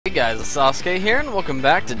Hey guys, Asusake here, and welcome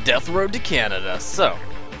back to Death Road to Canada. So,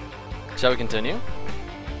 shall we continue?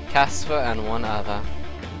 Caspa and one other.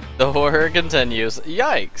 The horror continues.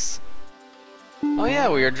 Yikes! Oh yeah,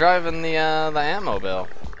 we were driving the Ant-mobile.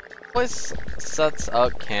 Place sets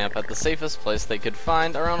up camp at the safest place they could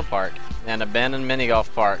find around a park, an abandoned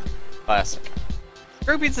mini-golf park. Classic.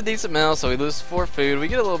 Group eats a decent meal, so we lose 4 food. We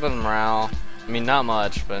get a little bit of morale. I mean, not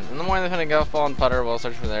much, but in the morning they find a golf ball and putter while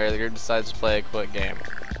searching for the area. The group decides to play a quick game.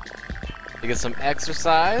 To get some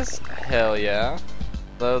exercise, hell yeah.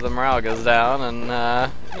 Though the morale goes down,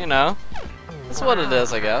 and you know, that's what it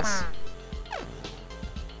is, I guess.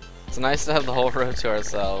 It's nice to have the whole road to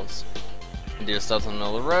ourselves. Do stuff in the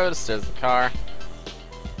middle of the road, stairs the car.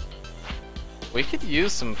 We could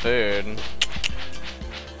use some food.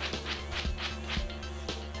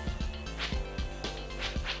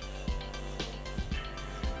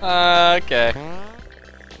 Okay.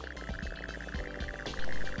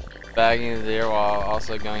 Bagging the deer while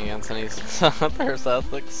also going against any There's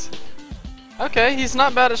ethics. Okay, he's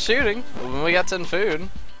not bad at shooting. When we got 10 food.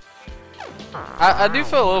 I do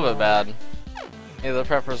feel a little bit bad. Maybe the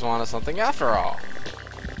preppers wanted something after all.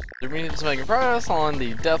 They're just making progress on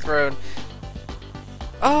the death road.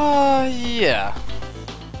 Yeah.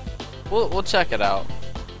 We'll check it out.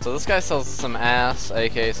 So this guy sells some ass,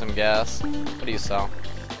 aka some gas. What do you sell?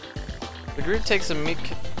 The group takes a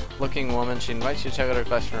meek-looking woman. She invites you to check out her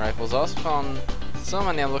collection of rifles. Also found so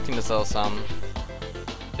many. I'm looking to sell some.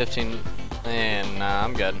 15. And nah,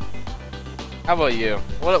 I'm good. How about you?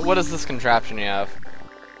 What is this contraption you have?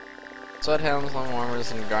 Sweat helms, long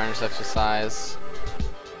warmers, and garnish exercise.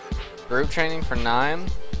 Group training for 9?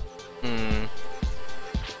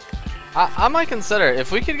 I might consider it.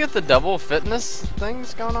 If we could get the double fitness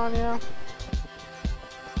things going on, yeah.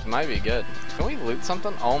 It might be good. Can we loot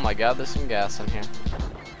something? Oh my god, there's some gas in here.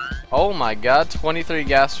 Oh my god, 23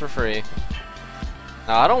 gas for free.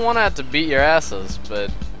 Now, I don't want to have to beat your asses,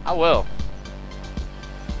 but I will.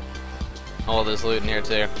 Oh, there's loot in here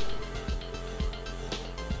too.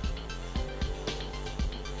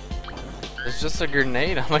 There's just a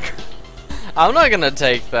grenade on the ground. I'm not gonna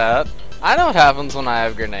take that. I know what happens when I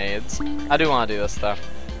have grenades. I do want to do this though.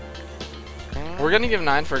 We're gonna give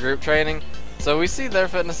 9 for group training. So we see their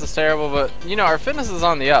fitness is terrible, but you know, our fitness is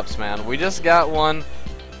on the ups, man. We just got one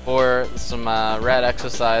for some rad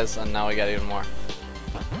exercise, and now we got even more.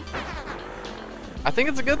 I think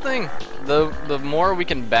it's a good thing. The more we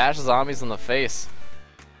can bash zombies in the face.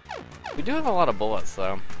 We do have a lot of bullets,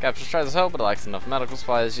 though. Captures tries to help, but it lacks enough medical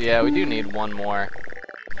supplies. Yeah, we do need one more.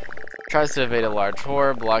 Tries to evade a large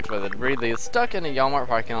horde, blocked by the debris. They get stuck in a Walmart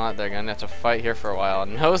parking lot. They're gonna have to fight here for a while.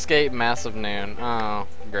 No escape, massive noon. Oh,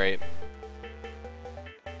 great.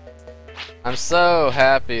 I'm so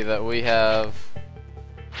happy that we have...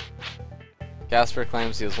 Casper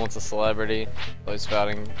claims he was once a celebrity, always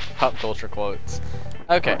spouting pop culture quotes.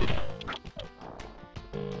 Okay.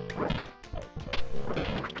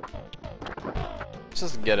 Let's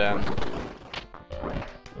just get in.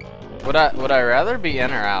 Would I rather be in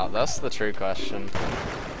or out? That's the true question.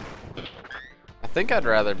 I think I'd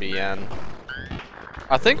rather be in.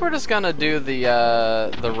 I think we're just gonna do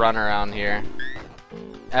the run around here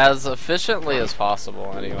as efficiently as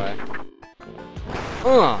possible, anyway.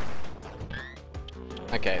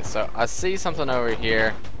 Okay, so I see something over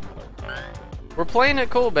here. We're playing it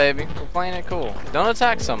cool, baby. We're playing it cool. Don't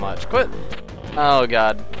attack so much. Quit. Oh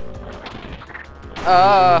god.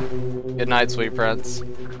 Good night, sweet prince.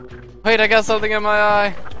 Wait, I got something in my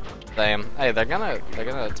eye. Damn. Hey, they're gonna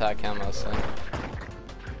attack him mostly.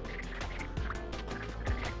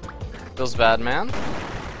 Feels bad, man.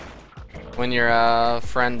 When your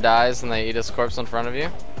friend dies and they eat his corpse in front of you.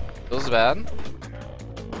 Feels bad.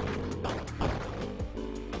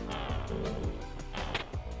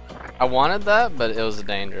 I wanted that, but it was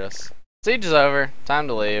dangerous. Siege is over. Time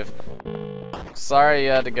to leave. Sorry you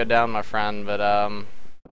had to go down, my friend, but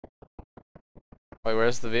wait,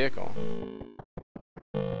 where's the vehicle?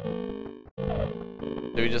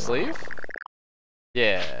 Do we just leave?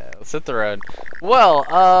 Yeah, let's hit the road.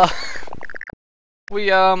 Well,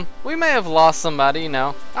 we may have lost somebody, you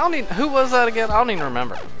know. Who was that again? I don't even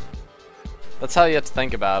remember. That's how you have to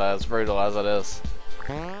think about it, as brutal as it is.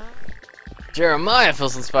 Jeremiah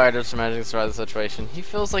feels inspired to managing to survive the situation. He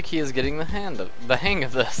feels like he is getting the hang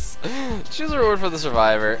of this. Choose a reward for the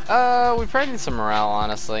survivor. We probably need some morale,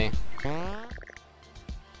 honestly.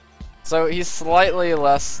 So he's slightly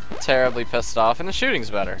less terribly pissed off, and the shooting's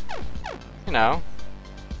better. You know.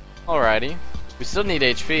 Alrighty. We still need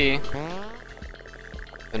HP.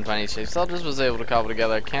 Then find each soldiers was able to cobble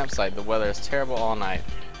together a campsite. The weather is terrible all night.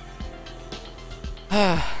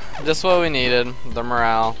 just what we needed. The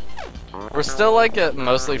morale. We're still like a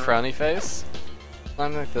mostly frowny face.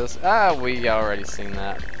 Something like this. Ah, we already seen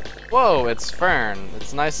that. Whoa, it's Fern.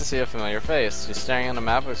 It's nice to see a familiar face. She's staring at a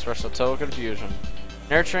map with expression of total confusion.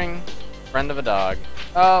 Nurturing, friend of a dog.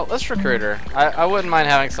 Let's recruit her. I wouldn't mind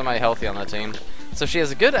having somebody healthy on the team. So she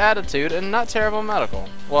has a good attitude and not terrible medical.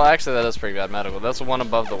 Well, actually that is pretty bad medical. That's one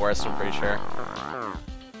above the worst, I'm pretty sure.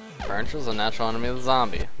 Furniture is a natural enemy of the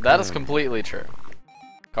zombie. That is completely true.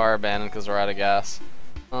 Car abandoned because we're out of gas.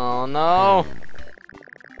 Oh no!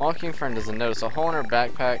 Walking friend doesn't notice a hole in her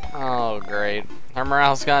backpack. Oh great. Her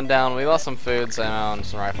morale's gone down. We lost some food, some ammo, and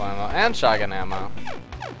some rifle ammo, and shotgun ammo.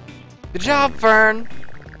 Good job, Fern!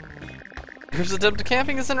 Group's attempt to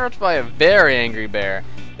camping is interrupted by a very angry bear.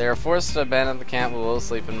 They are forced to abandon the camp with little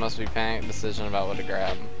sleep and must be panicked decision about what to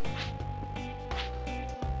grab.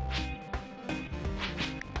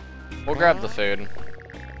 We'll grab the food.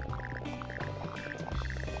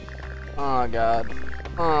 Oh god.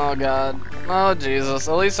 Oh god. Oh Jesus.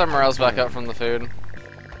 At least our morale's back up from the food.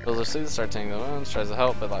 Fills her sleep, start taking the wounds, tries to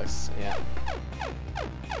help, but like, yeah.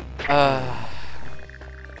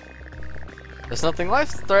 There's nothing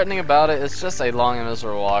life-threatening about it, it's just a long and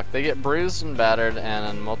miserable walk. They get bruised and battered and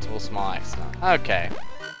in multiple small accidents. Okay.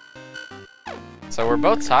 So we're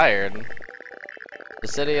both tired. The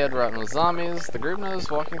city had rotten with zombies. The group knows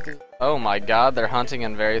walking through... Oh my god, they're hunting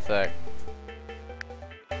in very thick.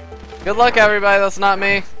 Good luck everybody, that's not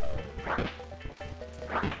me.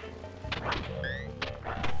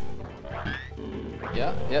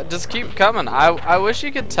 Yeah, just keep coming. I wish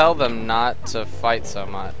you could tell them not to fight so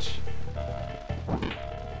much.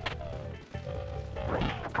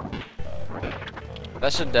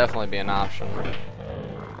 That should definitely be an option.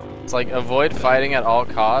 It's like avoid fighting at all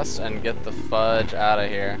costs and get the fudge out of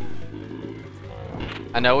here.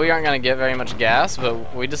 I know we aren't gonna get very much gas,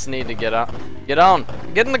 but we just need to get on. Get on!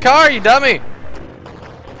 Get in the car, you dummy!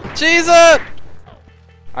 Cheese it!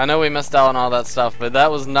 I know we missed out on all that stuff, but that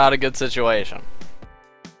was not a good situation.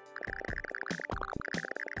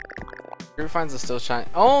 Group finds a still shine.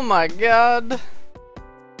 Oh my god!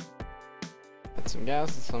 Got some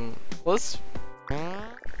gas and some. Let's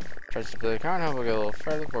try to play the car and hope we'll get a little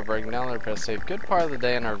further before breaking down. The repair save good part of the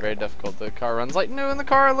day and are very difficult. The car runs like new in the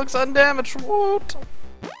car. It looks undamaged. Woot!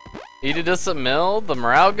 Eat this at mill. The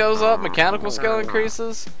morale goes up. Mechanical skill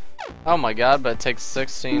increases. Oh my god! But it takes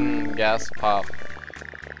 16 gas to pop.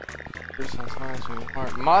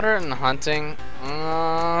 Moderate and hunting.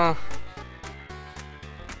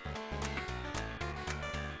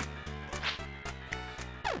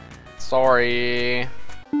 Sorry.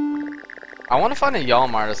 I want to find a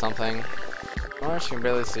Walmart or something. Oh, she can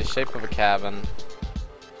barely see the shape of a cabin.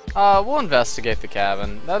 We'll investigate the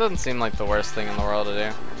cabin. That doesn't seem like the worst thing in the world to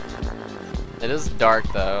do. It is dark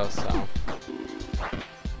though, so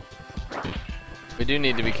we do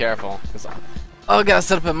need to be careful. Oh, I gotta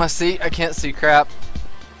set up in my seat. I can't see crap.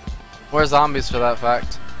 Or zombies for that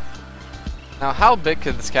fact. Now, how big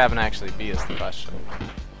could this cabin actually be is the question.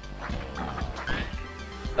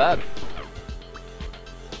 That.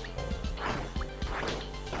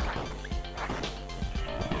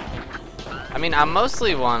 I mean, I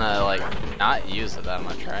mostly want to, like, not use it that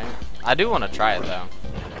much, right? I do want to try it, though.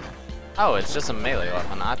 Oh, it's just a melee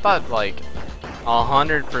weapon. I thought, like,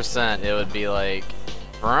 100% it would be, like,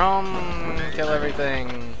 vroom, kill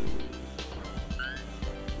everything.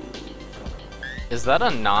 Is that a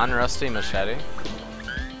non-rusty machete?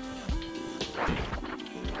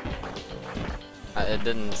 It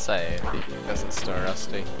didn't say. I guess it's still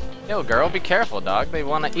rusty. Yo, girl, be careful, dog. They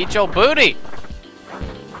want to eat your booty!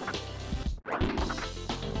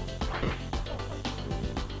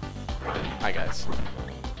 Hi, guys.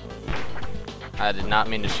 I did not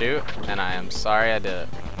mean to shoot, and I am sorry I did it.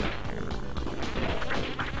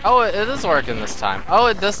 Oh, it is working this time. Oh,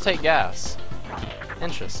 it does take gas.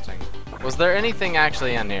 Interesting. Was there anything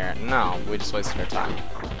actually in here? No, we just wasted our time.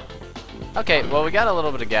 Okay, well, we got a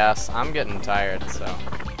little bit of gas. I'm getting tired, so.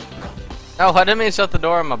 Oh, I didn't mean to shut the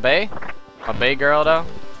door on my bae. My bae girl, though.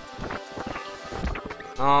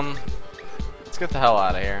 Let's get the hell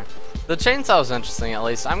out of here. The chainsaw was interesting, at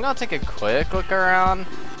least. I'm gonna take a quick look around.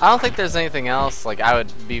 I don't think there's anything else. Like, I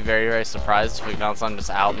would be very, very surprised if we found something just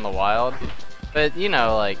out in the wild. But, you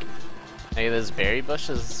know, like, maybe there's berry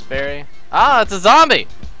bushes, berry. Ah, it's a zombie!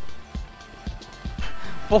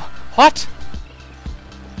 What?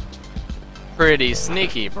 Pretty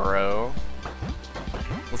sneaky, bro.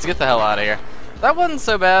 Let's get the hell out of here. That wasn't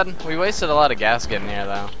so bad. We wasted a lot of gas getting here,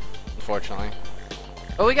 though, unfortunately.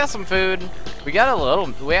 But we got some food. We got a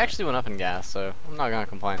little. We actually went up in gas, so I'm not gonna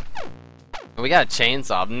complain. We got a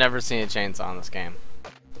chainsaw. I've never seen a chainsaw in this game.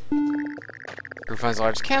 Group finds a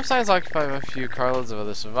large campsite occupied by a few carloads of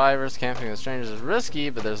other survivors. Camping with strangers is risky,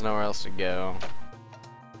 but there's nowhere else to go.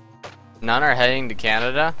 None are heading to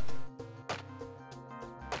Canada?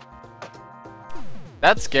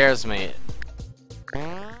 That scares me.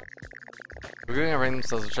 We're going to bring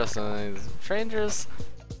themselves to trust in these strangers.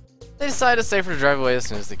 They decide it's safer to drive away as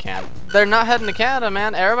soon as they can. They're not heading to Canada,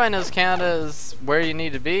 man. Everybody knows Canada is where you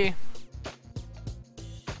need to be.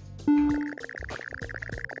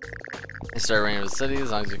 They start running to the city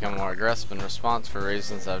as long as you become more aggressive in response for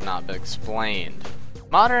reasons that have not been explained.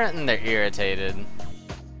 Moderate and they're irritated.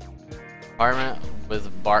 Apartment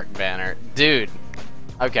with bark banner. Dude.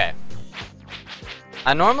 Okay.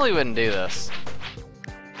 I normally wouldn't do this.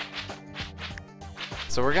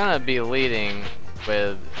 So we're gonna be leading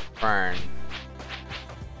with Fern.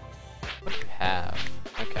 What do you have?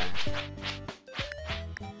 Okay.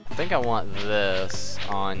 I think I want this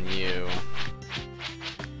on you.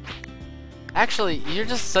 Actually, you're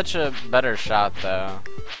just such a better shot though.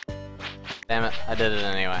 Damn it, I did it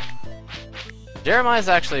anyway. Jeremiah's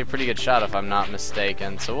actually a pretty good shot if I'm not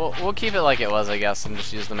mistaken, so we'll keep it like it was, I guess, and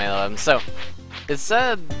just use the melee weapon. So it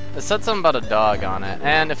said something about a dog on it,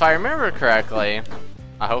 and if I remember correctly,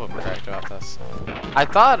 I hope I'm correct about this. I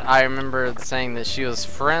thought I remembered saying that she was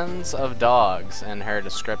friends of dogs in her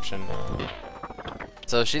description.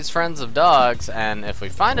 So she's friends of dogs, and if we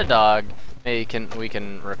find a dog, maybe we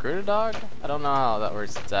can recruit a dog? I don't know how that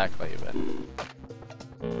works exactly, but...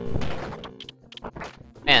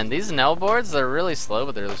 Man, these nail boards, they're really slow,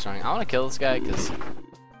 but they're really strong. I want to kill this guy, because...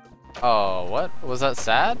 Oh, what? Was that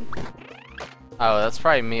sad? Oh, that's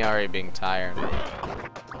probably me already being tired.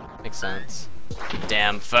 Makes sense.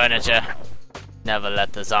 Damn furniture. Never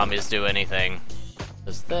let the zombies do anything.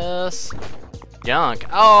 What's this? Junk.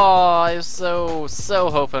 Oh, I was so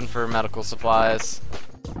hoping for medical supplies.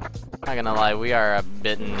 Not gonna lie, we are a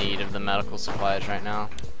bit in need of the medical supplies right now.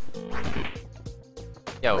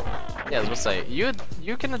 Yo, yeah, I was gonna say, you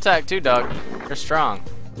can attack too, dog. You're strong.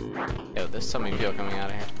 Yo, there's so many people coming out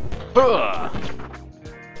of here.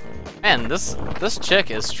 Man, this chick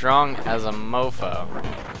is strong as a mofo.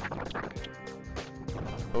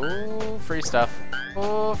 Oh, free stuff.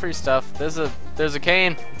 Oh, free stuff. There's a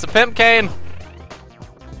cane. It's a pimp cane.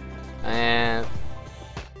 And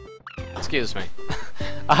excuse me.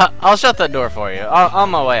 I'll shut that door for you. On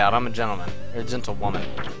my way out. I'm a gentleman. Or a gentlewoman.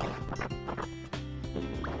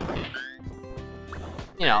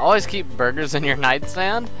 You know, always keep burgers in your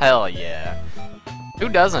nightstand? Hell yeah. Who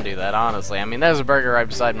doesn't do that, honestly? I mean, there's a burger right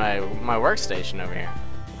beside my workstation over here.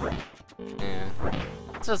 Yeah.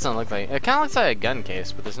 It doesn't look like... It kind of looks like a gun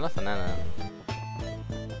case, but there's nothing in it.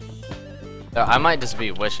 So I might just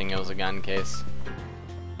be wishing it was a gun case.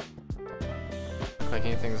 Look like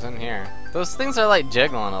anything's in here. Those things are like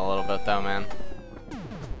jiggling a little bit though, man.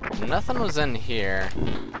 Nothing was in here.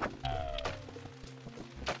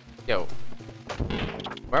 Yo.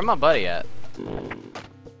 Where my buddy at?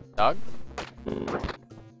 Dog?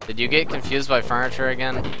 Did you get confused by furniture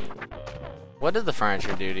again? What did the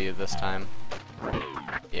furniture do to you this time?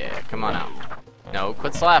 Yeah, come on out. No,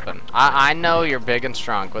 quit slapping. I know you're big and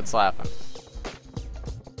strong. Quit slapping.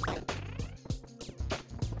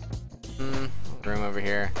 Room over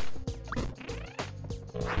here.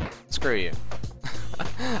 Screw you.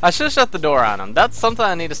 I should have shut the door on him. That's something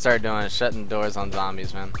I need to start doing, is shutting doors on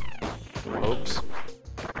zombies, man. Oops.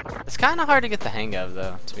 It's kind of hard to get the hang of,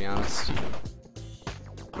 though, to be honest.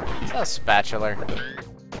 Is that a spatula?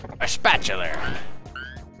 A spatula!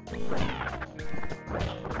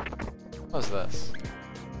 What's this?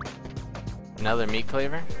 Another meat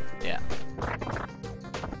cleaver? Yeah.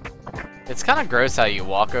 It's kind of gross how you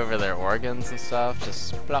walk over their organs and stuff,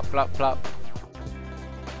 just plop, plop, plop.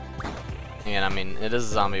 And I mean, it is a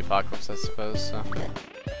zombie apocalypse, I suppose, so.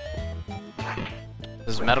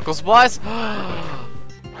 There's medical supplies?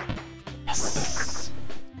 Yes!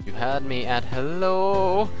 You had me at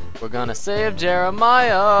hello. We're gonna save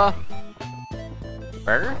Jeremiah.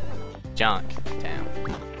 Burger? Junk. Damn.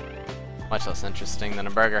 Much less interesting than a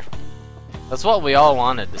burger. That's what we all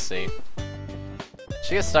wanted to see.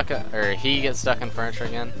 She gets stuck, or he gets stuck in furniture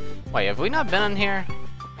again. Wait, have we not been in here?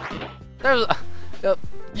 There's,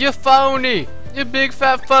 you phony! You big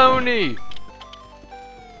fat phony!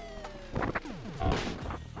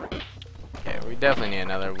 Okay, we definitely need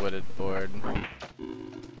another wooded board.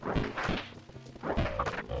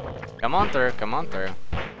 Come on through, come on through.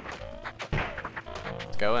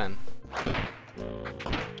 Let's go in.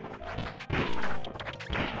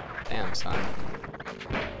 Damn, son.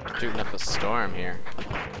 Shooting up a storm here.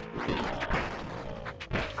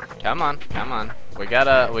 Come on, come on. We got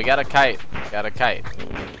a kite. We got a kite.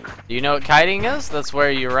 Do you know what kiting is? That's where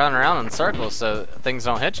you run around in circles so things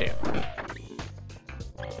don't hit you.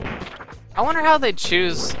 I wonder how they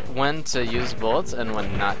choose when to use bullets and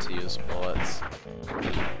when not to use bullets.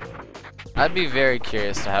 I'd be very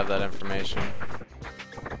curious to have that information.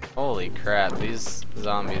 Holy crap, these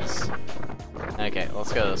zombies. Okay,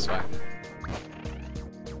 let's go this way.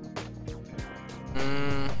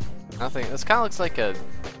 Nothing. This kind of looks like a...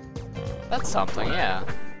 That's something, yeah.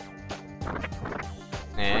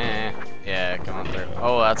 Yeah, come on through.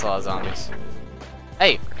 Oh, that's a lot of zombies.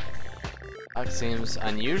 Hey! Dog seems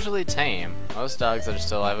unusually tame. Most dogs that are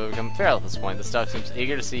still alive have become feral at this point. This dog seems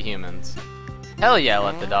eager to see humans. Hell yeah,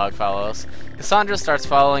 let the dog follow us. Cassandra starts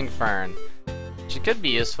following Fern. She could be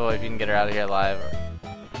useful if you can get her out of here alive.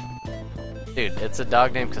 Dude, it's a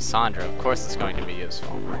dog named Cassandra. Of course it's going to be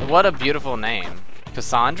useful. What a beautiful name.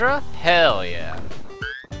 Cassandra? Hell yeah.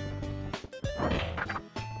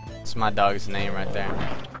 It's my dog's name right there.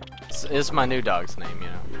 It's my new dog's name, you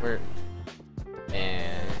know.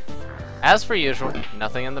 As per usual,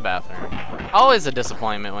 nothing in the bathroom. Always a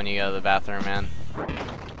disappointment when you go to the bathroom, man.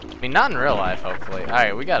 I mean, not in real life, hopefully.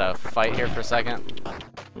 Alright, we gotta fight here for a second.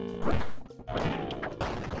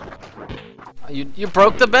 You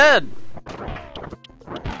broke the bed!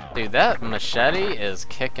 Dude, that machete is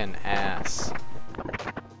kicking ass.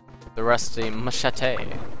 The rusty machete.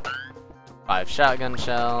 5 shotgun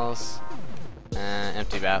shells.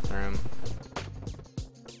 Empty bathroom.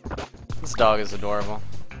 This dog is adorable.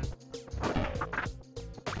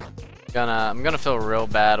 I'm gonna feel real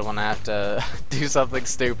bad when I have to do something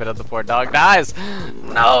stupid and the poor dog dies.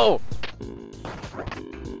 No!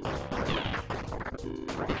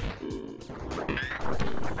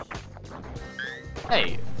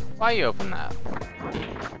 Hey, why you open that?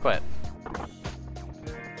 Quit.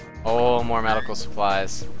 Oh, more medical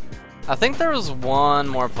supplies. I think there was one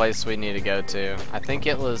more place we need to go to. I think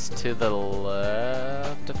it was to the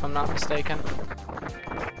left, if I'm not mistaken.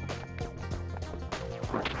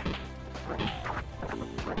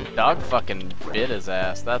 Dog fucking bit his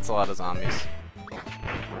ass. That's a lot of zombies.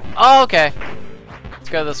 Oh, okay. Let's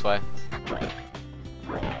go this way.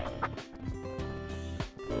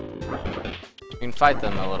 We can fight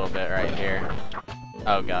them a little bit right here.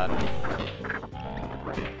 Oh god.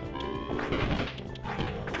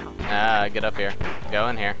 Get up here. Go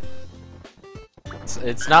in here.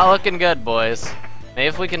 It's not looking good, boys. Maybe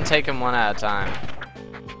if we can take them one at a time.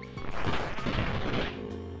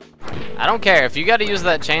 I don't care. If you gotta use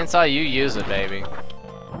that chainsaw, you use it, baby.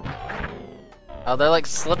 Oh, they're like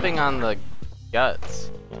slipping on the guts.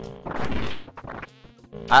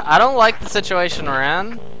 I don't like the situation we're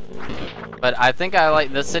in, but I think I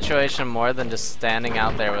like this situation more than just standing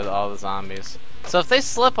out there with all the zombies. So if they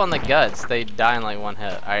slip on the guts, they die in like one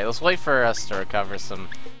hit. Alright, let's wait for us to recover some.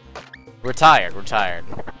 We're tired.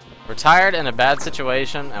 We're tired in a bad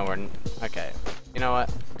situation, and we're... Okay. You know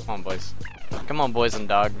what? Come on, boys. Come on, boys and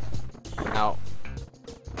dog. Now,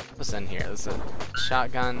 what's in here? This is a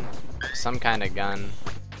shotgun, some kind of gun.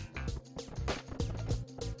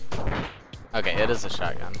 Okay, it is a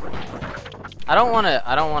shotgun. I don't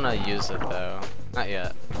wanna use it though. Not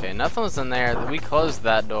yet. Okay, nothing was in there. We closed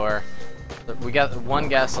that door. We got 1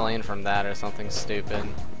 gasoline from that or something stupid.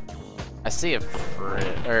 I see a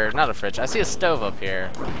fridge, or not a fridge. I see a stove up here,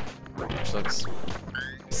 which looks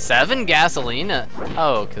 7 gasoline.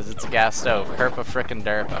 Oh, cause it's a gas stove. Herpa frickin'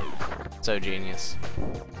 derpa. So genius.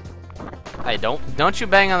 Hey, don't you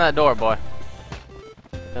bang on that door, boy.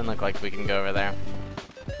 Doesn't look like we can go over there.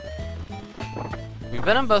 We've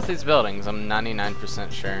been in both these buildings, I'm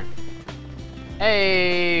 99% sure.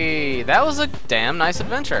 Hey, that was a damn nice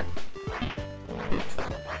adventure.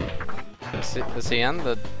 Is he in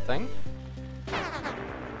the thing?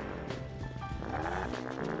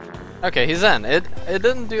 Okay, he's in. It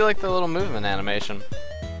didn't do like the little movement animation.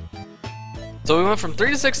 So we went from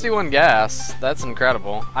 3 to 61 gas. That's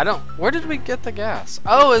incredible. Where did we get the gas?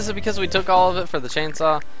 Oh, is it because we took all of it for the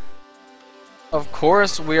chainsaw? Of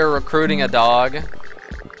course we are recruiting a dog.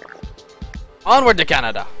 Onward to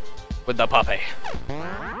Canada with the puppy.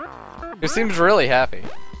 Who seems really happy.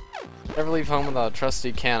 Never leave home without a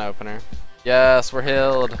trusty can opener. Yes, we're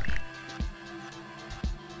healed.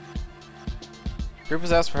 Group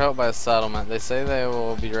was asked for help by a settlement. They say they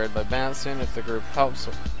will be raided by bandits soon. If the group helps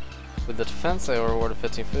with the defense, they will reward a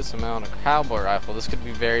 15 foot amount and a cowboy rifle. This could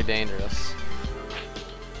be very dangerous.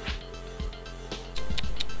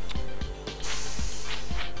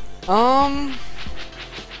 I'm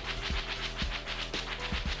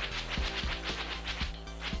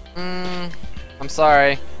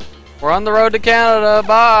sorry. We're on the road to Canada.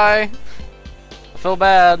 Bye. I feel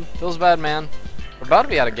bad. Feels bad, man. We're about to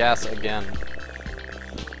be out of gas again.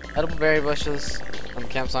 Edible berry bushes. On the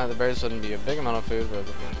campsite, the berries wouldn't be a big amount of food, but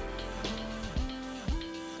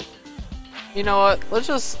you know what?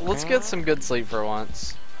 Let's get some good sleep for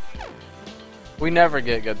once. We never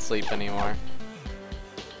get good sleep anymore.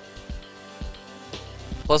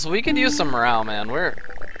 Plus, we could use some morale, man. We're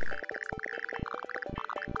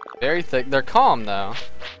very thick. They're calm, though.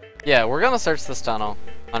 Yeah, we're gonna search this tunnel.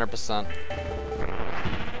 100%.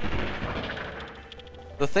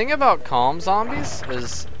 The thing about calm zombies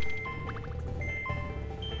is...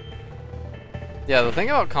 Yeah, the thing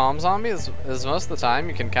about calm zombies is most of the time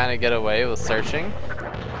you can kind of get away with searching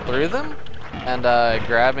through them and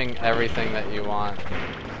grabbing everything that you want.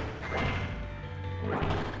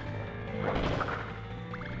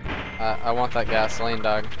 I want that gasoline,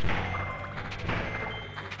 dog.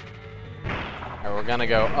 Alright, we're gonna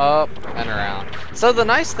go up and around. So the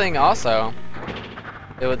nice thing also,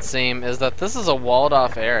 it would seem, is that this is a walled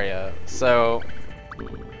off area. So,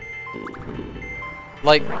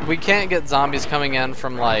 like, we can't get zombies coming in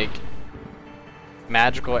from, like,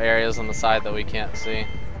 magical areas on the side that we can't see.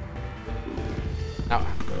 Now,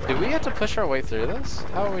 do we have to push our way through this?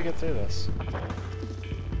 How do we get through this?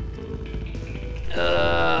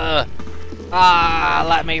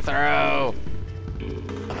 Let me through!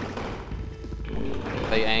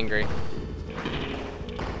 They angry.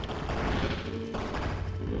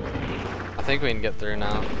 I think we can get through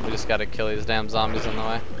now. We just gotta kill these damn zombies in the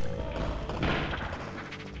way.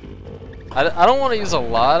 I don't want to use a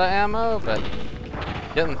lot of ammo, but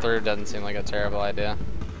getting through doesn't seem like a terrible idea.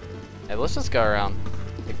 Hey, let's just go around.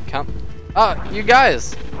 Hey, come. Oh, you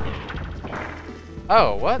guys!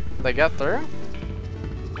 Oh, what? They got through?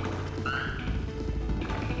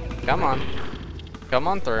 Come on. Come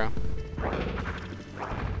on through.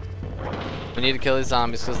 We need to kill these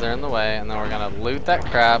zombies because they're in the way, and then we're gonna loot that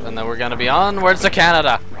crap, and then we're gonna be onwards to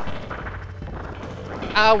Canada!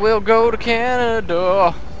 I will go to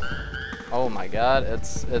Canada! Oh my god,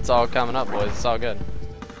 it's all coming up, boys. It's all good.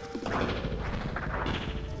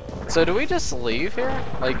 So do we just leave here?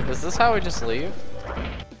 Like, is this how we just leave?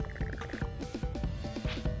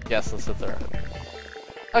 Yes, let's hit the road.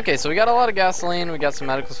 Okay, so we got a lot of gasoline, we got some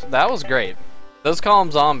medical... That was great. Those calm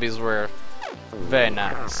zombies were very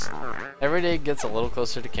nice. Every day gets a little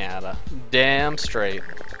closer to Canada. Damn straight.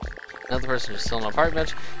 Another person is still on a park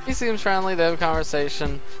bench. He seems friendly, they have a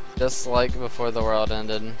conversation, just like before the world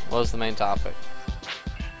ended. What was the main topic?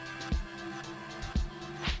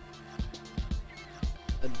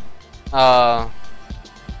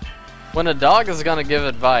 When a dog is gonna give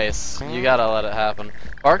advice, you gotta let it happen.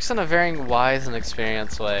 Barks in a very wise and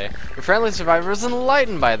experienced way. Your friendly survivor is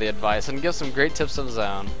enlightened by the advice and gives some great tips of his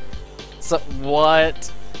own. So,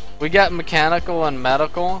 what? We got mechanical and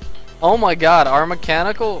medical? Oh my god, our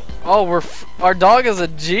mechanical... Oh, our dog is a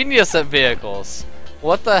genius at vehicles.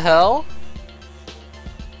 What the hell?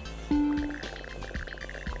 Friend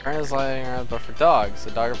is lying around, but for dogs.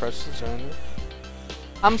 The dog approaches to join it.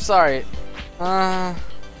 I'm sorry.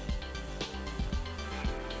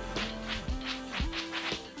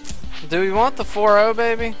 Do we want the 4.0,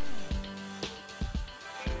 baby?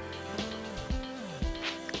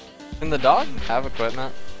 Can the dog have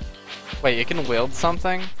equipment? Wait, it can wield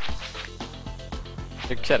something?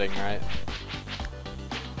 You're kidding, right?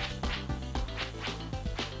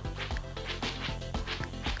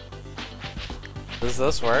 Does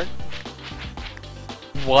this work?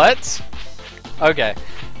 What? Okay.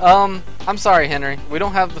 I'm sorry, Henry. We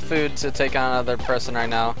don't have the food to take on another person right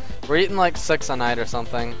now. We're eating like 6 a night or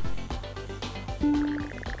something.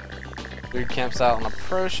 Dude camps out on a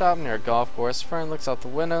pro shop near a golf course. Friend looks out the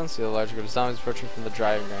window and sees a large group of zombies approaching from the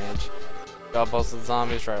driving range. Golf balls at the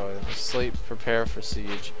zombies right away. Sleep, prepare for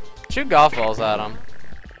siege. Shoot golf balls at them.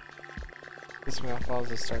 Get some golf balls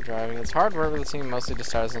and start driving. It's hard work, but the team mostly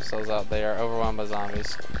just tires themselves out. They are overwhelmed by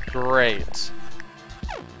zombies. Great.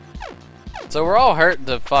 So we're all hurt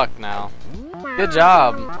to fuck now. Good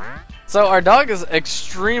job. So our dog is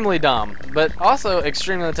extremely dumb, but also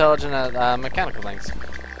extremely intelligent at mechanical things.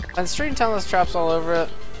 And street tunnel has traps all over it.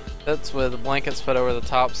 It's with blankets put over the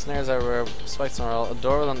top, snares everywhere, spikes and roll, a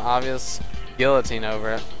door with an obvious guillotine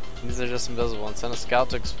over it. These are just invisible. And send a scout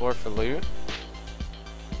to explore for loot.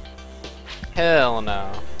 Hell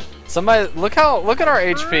no. Somebody look at our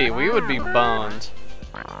HP. We would be boned.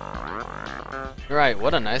 Right,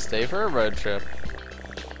 what a nice day for a road trip.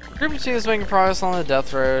 Group of two is making progress on the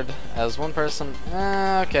death road as one person.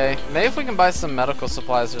 Okay. Maybe if we can buy some medical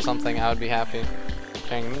supplies or something, I would be happy.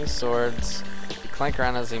 Carrying these swords. You clank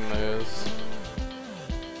around as he moves.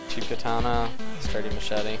 Cheap katana. Sturdy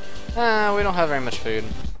machete. We don't have very much food.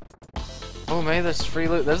 Oh, maybe there's free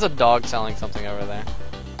loot. There's a dog selling something over there.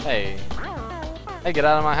 Hey. Hey, get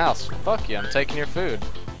out of my house. Fuck you, I'm taking your food.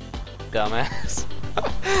 Dumbass.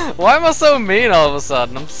 Why am I so mean all of a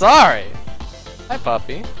sudden? I'm sorry. Hi,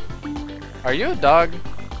 puppy. Are you a dog?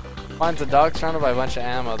 Finds a dog surrounded by a bunch of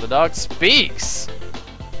ammo. The dog speaks!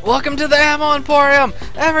 Welcome to the Ammo Emporium!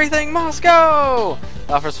 Everything must go!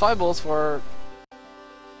 It offers 5 bullets for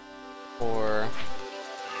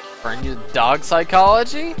new dog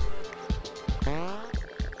psychology?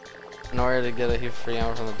 In order to get a huge free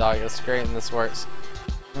ammo from the dog. It's great and this works.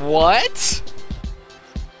 What?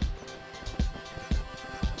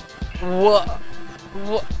 What?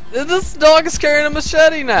 This dog is carrying a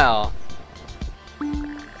machete now!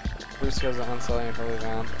 Boost goes on selling for the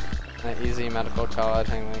van. An easy medical college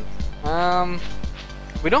handling.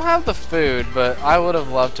 We don't have the food, but I would have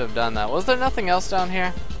loved to have done that. Was there nothing else down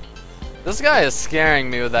here? This guy is scaring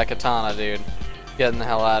me with that katana, dude. Getting the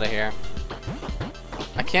hell out of here.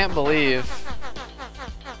 I can't believe...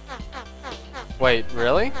 Wait,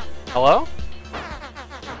 really? Hello?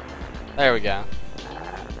 There we go.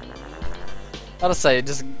 I'll just say,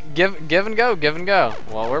 just give and go, give and go.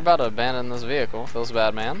 Well, we're about to abandon this vehicle. Feels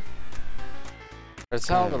bad, man. It's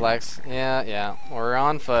hell, relax. Yeah. We're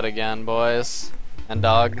on foot again, boys. And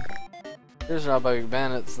dog. Here's robbed by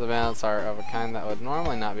bandits. The bandits are of a kind that would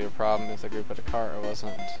normally not be a problem if the group had a car or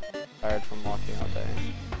wasn't tired from walking all day.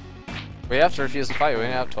 We have to refuse to fight. We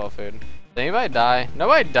didn't have 12 food. Did anybody die?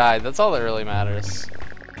 Nobody died. That's all that really matters.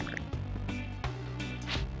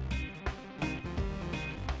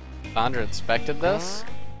 Sandra inspected this.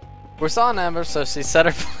 We saw an ambush, so she set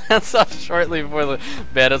her plans up shortly before the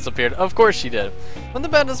bandits appeared. Of course she did. When the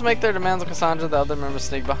bandits make their demands on Cassandra, the other members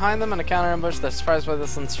sneak behind them in a counter ambush. They're surprised by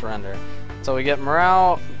this and surrender. So we get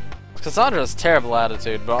morale. Cassandra has terrible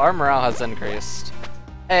attitude, but our morale has increased.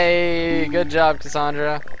 Hey, good job,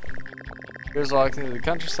 Cassandra. Here's walking through the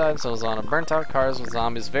countryside, so it was on a burnt out cars with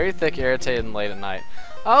zombies, very thick, irritated, and late at night.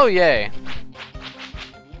 Oh, yay.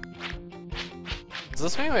 Does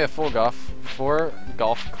this mean we have 4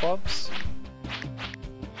 golf clubs?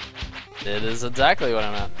 It is exactly what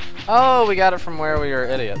I meant. Oh, we got it from where we were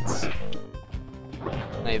idiots.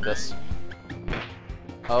 I need this.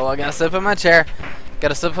 Oh, I gotta sit up in my chair.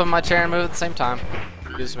 Gotta sit up in my chair and move at the same time.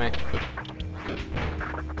 Excuse me.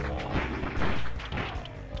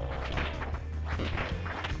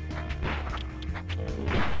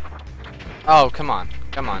 Oh, come on.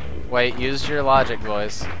 Come on. Wait, use your logic,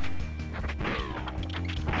 boys.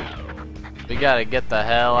 We gotta get the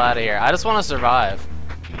hell out of here. I just want to survive.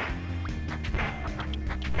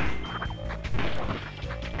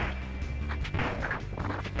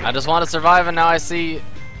 I just want to survive, and now I see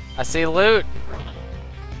loot.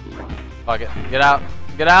 Fuck it. Get out.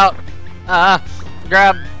 Get out.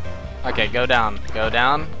 Grab. Okay, go down. Go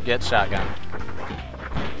down. Get shotgun.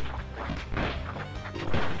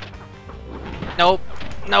 Nope.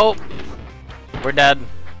 Nope. We're dead.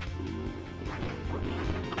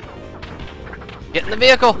 Get in the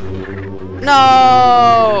vehicle!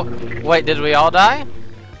 No! Wait, did we all die?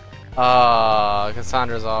 Oh,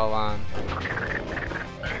 Cassandra's all alone.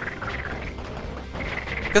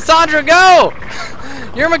 Cassandra, go!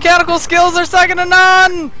 Your mechanical skills are second to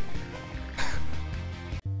none!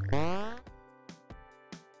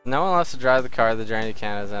 No one left to drive the car. The journey to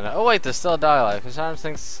Canada is ended. Oh wait, there's still a dog life. Cassandra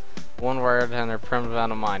thinks one word and her primitive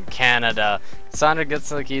out of mind. Canada. Cassandra gets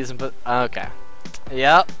to the keys and put... Okay.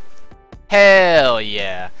 Yep. Hell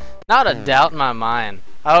yeah. Not a doubt in my mind.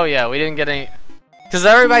 Oh yeah, we didn't get any... Because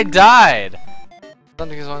everybody died!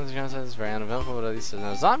 Something is one of the genocide is very uneventful, but at least there's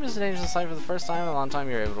no zombies in dangerous sight for the first time in a long time.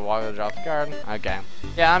 You're able to walk or drop the guard. Okay.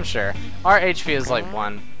 Yeah, I'm sure. Our HP is like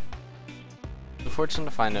 1. We're fortunate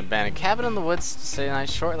to find an abandoned cabin in the woods to stay the night.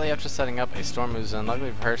 Shortly after setting up, a storm moves in.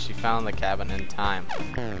 Luckily for her, she found the cabin in time.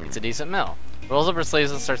 It's a decent mill. Rolls up her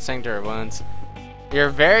sleeves and starts singing to her wounds. You're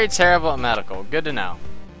very terrible at medical. Good to know.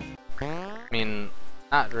 I mean,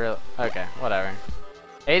 not real. Okay, whatever.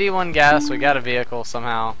 81 gas. We got a vehicle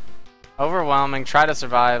somehow. Overwhelming. Try to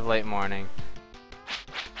survive late morning.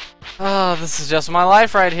 Oh, this is just my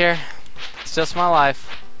life right here. It's just my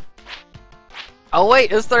life. Oh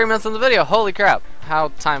wait, it's 30 minutes in the video. Holy crap, how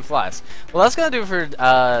time flies. Well, that's gonna do it for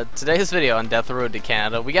today's video on Death Road to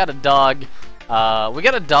Canada. We got a dog.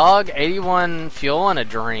 81 fuel, and a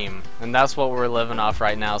dream. And that's what we're living off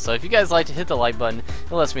right now. So if you guys like to hit the like button,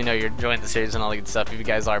 it lets me know you're enjoying the series and all the good stuff. If you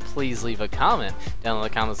guys are, please leave a comment down in the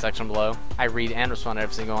comment section below. I read and respond to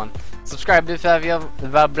every single one. Subscribe if you have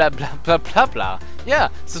blah blah blah blah blah blah. Yeah,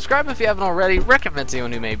 subscribe if you haven't already. Recommend to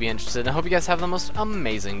anyone who may be interested. I hope you guys have the most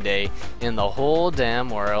amazing day in the whole damn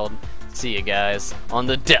world. See you guys on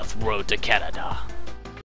the Death Road to Canada.